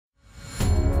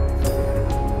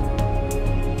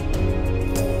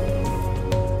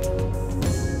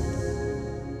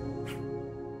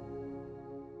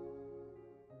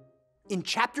In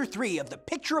Chapter 3 of the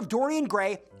Picture of Dorian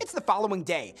Gray, it's the following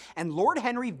day, and Lord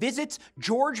Henry visits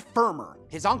George Fermor,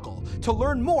 his uncle, to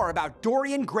learn more about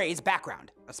Dorian Gray's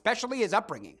background, especially his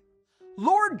upbringing.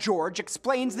 Lord George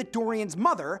explains that Dorian's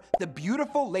mother, the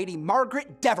beautiful Lady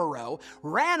Margaret Devereux,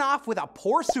 ran off with a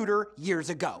poor suitor years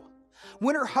ago.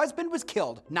 When her husband was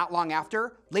killed not long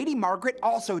after, Lady Margaret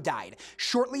also died,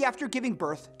 shortly after giving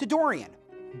birth to Dorian.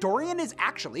 Dorian is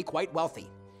actually quite wealthy.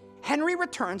 Henry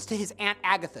returns to his Aunt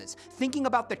Agatha's, thinking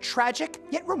about the tragic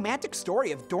yet romantic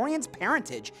story of Dorian's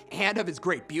parentage and of his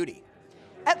great beauty.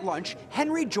 At lunch,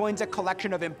 Henry joins a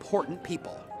collection of important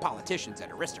people, politicians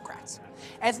and aristocrats.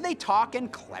 As they talk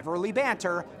and cleverly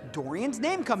banter, Dorian's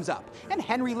name comes up, and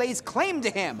Henry lays claim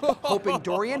to him, hoping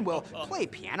Dorian will play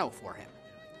piano for him.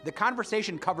 The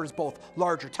conversation covers both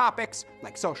larger topics,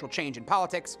 like social change and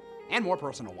politics, and more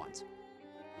personal ones.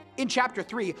 In Chapter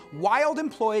 3, Wilde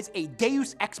employs a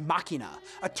deus ex machina,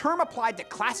 a term applied to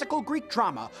classical Greek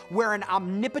drama where an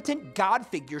omnipotent god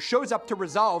figure shows up to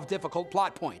resolve difficult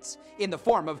plot points, in the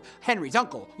form of Henry's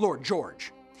uncle, Lord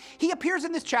George. He appears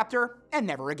in this chapter and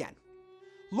never again.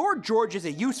 Lord George is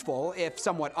a useful, if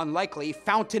somewhat unlikely,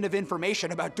 fountain of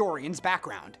information about Dorian's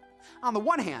background. On the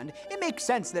one hand, it makes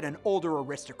sense that an older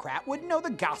aristocrat would know the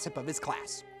gossip of his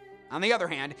class. On the other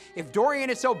hand, if Dorian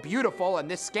is so beautiful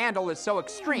and this scandal is so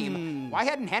extreme, why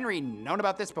hadn't Henry known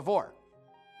about this before?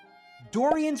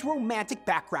 Dorian's romantic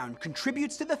background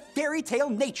contributes to the fairy tale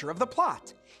nature of the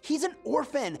plot. He's an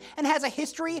orphan and has a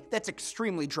history that's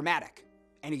extremely dramatic.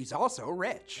 And he's also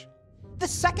rich. The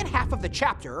second half of the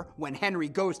chapter, when Henry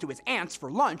goes to his aunt's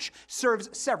for lunch,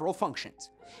 serves several functions.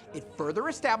 It further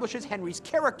establishes Henry's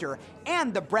character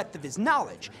and the breadth of his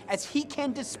knowledge, as he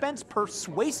can dispense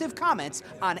persuasive comments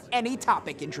on any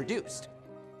topic introduced.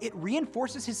 It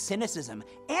reinforces his cynicism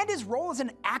and his role as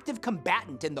an active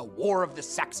combatant in the war of the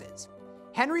sexes.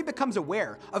 Henry becomes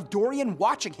aware of Dorian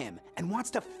watching him and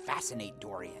wants to fascinate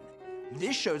Dorian.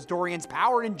 This shows Dorian's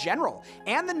power in general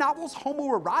and the novel's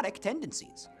homoerotic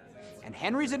tendencies. And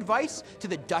Henry's advice to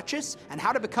the Duchess and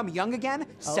how to become young again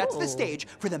sets the stage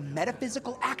for the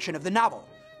metaphysical action of the novel.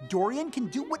 Dorian can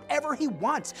do whatever he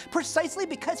wants, precisely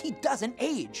because he doesn't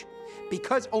age.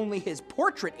 Because only his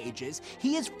portrait ages,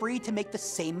 he is free to make the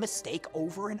same mistake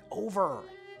over and over.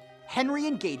 Henry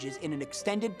engages in an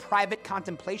extended private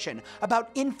contemplation about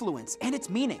influence and its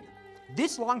meaning.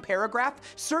 This long paragraph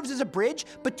serves as a bridge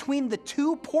between the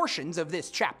two portions of this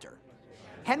chapter.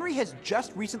 Henry has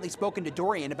just recently spoken to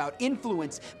Dorian about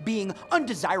influence being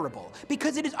undesirable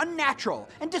because it is unnatural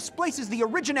and displaces the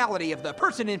originality of the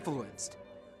person influenced.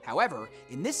 However,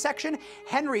 in this section,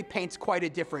 Henry paints quite a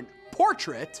different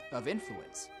portrait of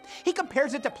influence. He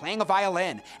compares it to playing a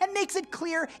violin and makes it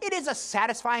clear it is a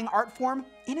satisfying art form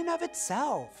in and of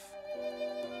itself.